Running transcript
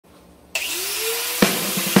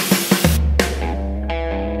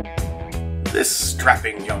This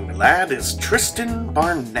strapping young lad is Tristan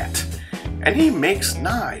Barnett, and he makes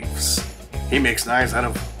knives. He makes knives out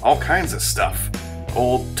of all kinds of stuff.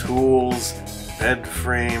 Old tools, bed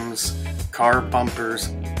frames, car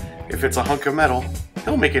bumpers. If it's a hunk of metal,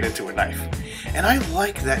 he'll make it into a knife. And I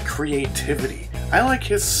like that creativity. I like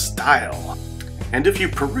his style. And if you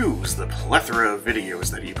peruse the plethora of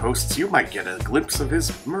videos that he posts, you might get a glimpse of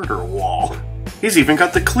his murder wall. He's even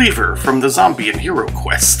got the cleaver from the Zombie and Hero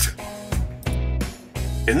Quest.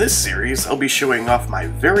 In this series, I'll be showing off my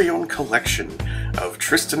very own collection of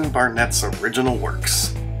Tristan Barnett's original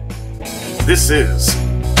works. This is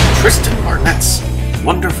Tristan Barnett's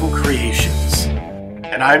Wonderful Creations.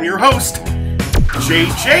 And I'm your host,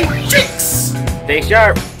 JJ Jinx! Stay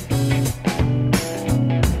sharp!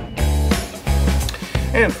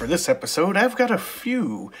 And for this episode, I've got a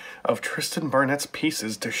few of Tristan Barnett's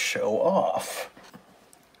pieces to show off.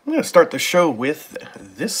 I'm going to start the show with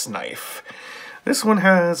this knife. This one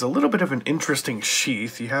has a little bit of an interesting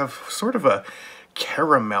sheath. You have sort of a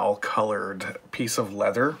caramel-colored piece of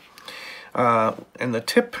leather. And the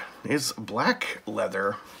tip is black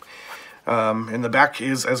leather. And the back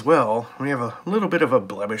is as well. We have a little bit of a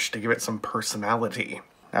blemish to give it some personality.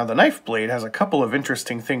 Now, the knife blade has a couple of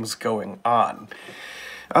interesting things going on.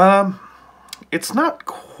 It's not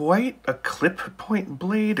quite a clip point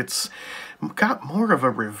blade. It's got more of a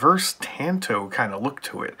reverse tanto kind of look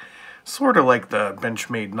to it. Sort of like the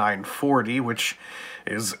Benchmade 940, which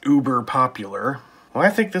is uber popular. Well, I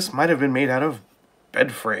think this might have been made out of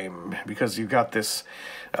bed frame, because you've got this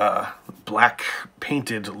black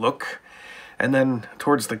painted look. And then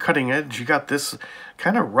towards the cutting edge, you got this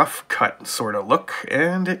kind of rough cut sort of look,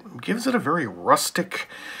 and it gives it a very rustic,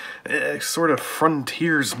 sort of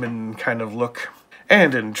frontiersman kind of look.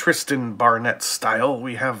 And in Tristan Barnett style,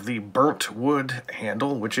 we have the burnt wood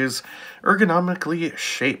handle, which is ergonomically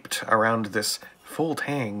shaped around this full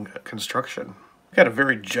tang construction. Got a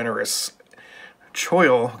very generous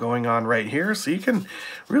choil going on right here, so you can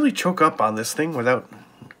really choke up on this thing without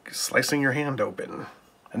slicing your hand open.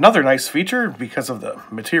 Another nice feature, because of the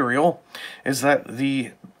material, is that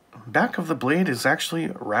the back of the blade is actually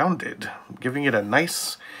rounded, giving it a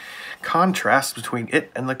nice contrast between it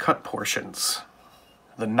and the cut portions.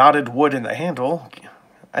 The knotted wood in the handle,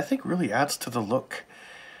 I think, really adds to the look.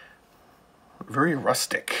 Very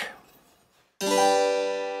rustic.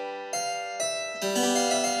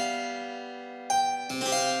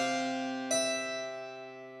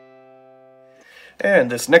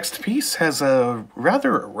 And this next piece has a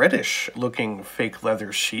rather reddish-looking fake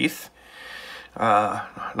leather sheath.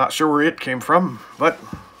 Not sure where it came from, but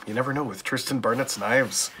you never know with Tristan Barnett's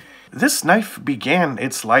knives. This knife began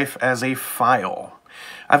its life as a file.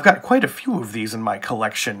 I've got quite a few of these in my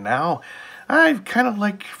collection now. I kind of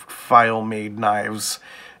like file-made knives.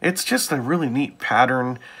 It's just a really neat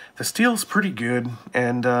pattern. The steel's pretty good,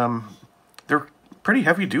 and they're pretty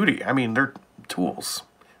heavy-duty. I mean, they're tools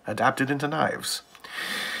adapted into knives.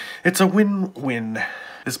 It's a win-win.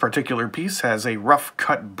 This particular piece has a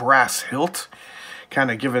rough-cut brass hilt, kind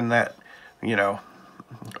of giving that, you know,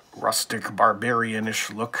 rustic, barbarian-ish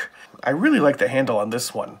look. I really like the handle on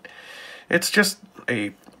this one. It's just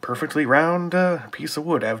a perfectly round piece of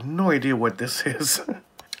wood. I have no idea what this is.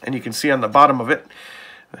 And you can see on the bottom of it,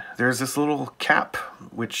 there's this little cap,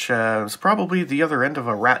 which is probably the other end of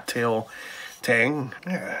a rat tail tang.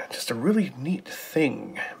 Yeah, just a really neat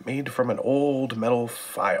thing made from an old metal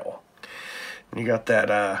file. And you got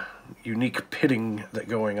that unique pitting that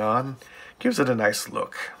going on. Gives it a nice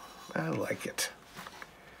look. I like it.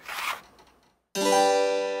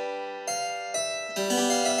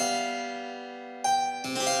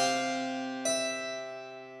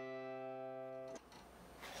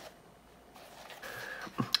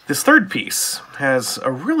 This third piece has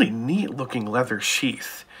a really neat looking leather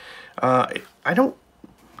sheath. I don't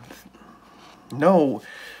know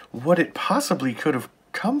what it possibly could have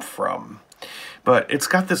come from, but it's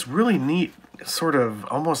got this really neat sort of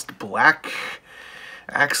almost black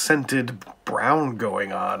accented brown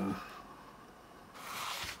going on.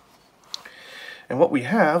 And what we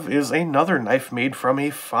have is another knife made from a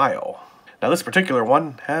file. Now this particular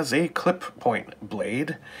one has a clip point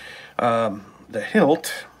blade. The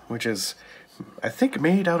hilt, which is, I think,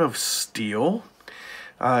 made out of steel.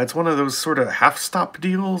 It's one of those sort of half-stop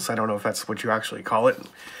deals. I don't know if that's what you actually call it.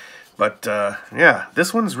 But, yeah,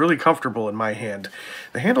 this one's really comfortable in my hand.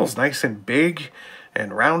 The handle's nice and big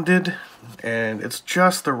and rounded, and it's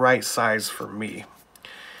just the right size for me.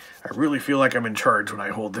 I really feel like I'm in charge when I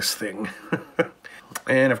hold this thing.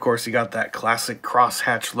 And, of course, you got that classic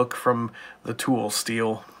crosshatch look from the tool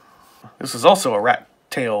steel. This is also a rat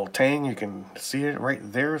tail tang. You can see it right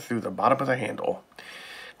there through the bottom of the handle.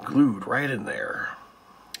 Glued right in there.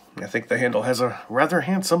 I think the handle has a rather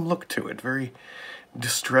handsome look to it. Very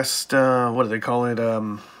distressed, what do they call it?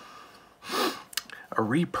 A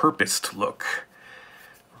repurposed look.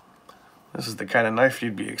 This is the kind of knife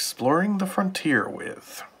you'd be exploring the frontier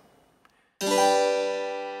with.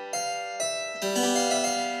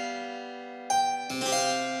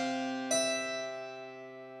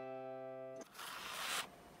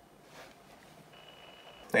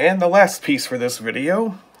 And the last piece for this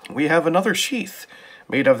video, we have another sheath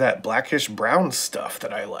made of that blackish brown stuff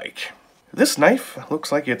that I like. This knife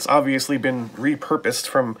looks like it's obviously been repurposed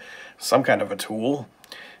from some kind of a tool.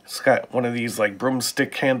 It's got one of these like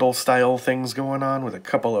broomstick handle style things going on with a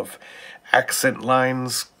couple of accent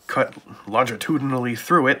lines cut longitudinally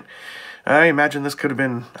through it. I imagine this could have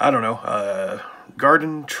been, I don't know, a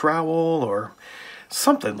garden trowel or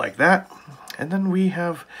something like that. And then we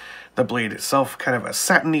have the blade itself, kind of a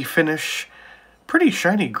satiny finish. Pretty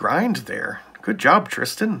shiny grind there. Good job,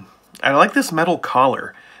 Tristan. I like this metal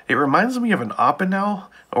collar. It reminds me of an Opinel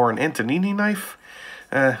or an Antonini knife.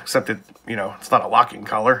 Except that, you know, it's not a locking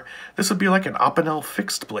collar. This would be like an Opinel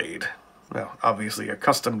fixed blade. Well, obviously a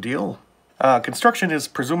custom deal. Construction is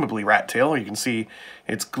presumably rat tail. You can see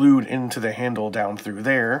it's glued into the handle down through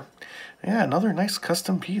there. Yeah, another nice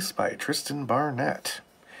custom piece by Tristan Barnett.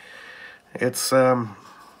 It's,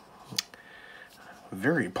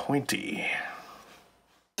 very pointy.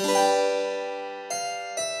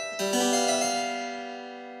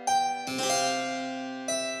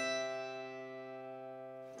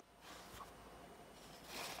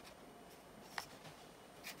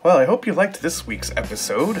 Well, I hope you liked this week's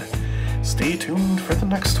episode. Stay tuned for the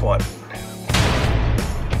next one.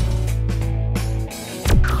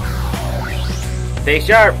 Stay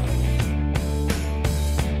sharp.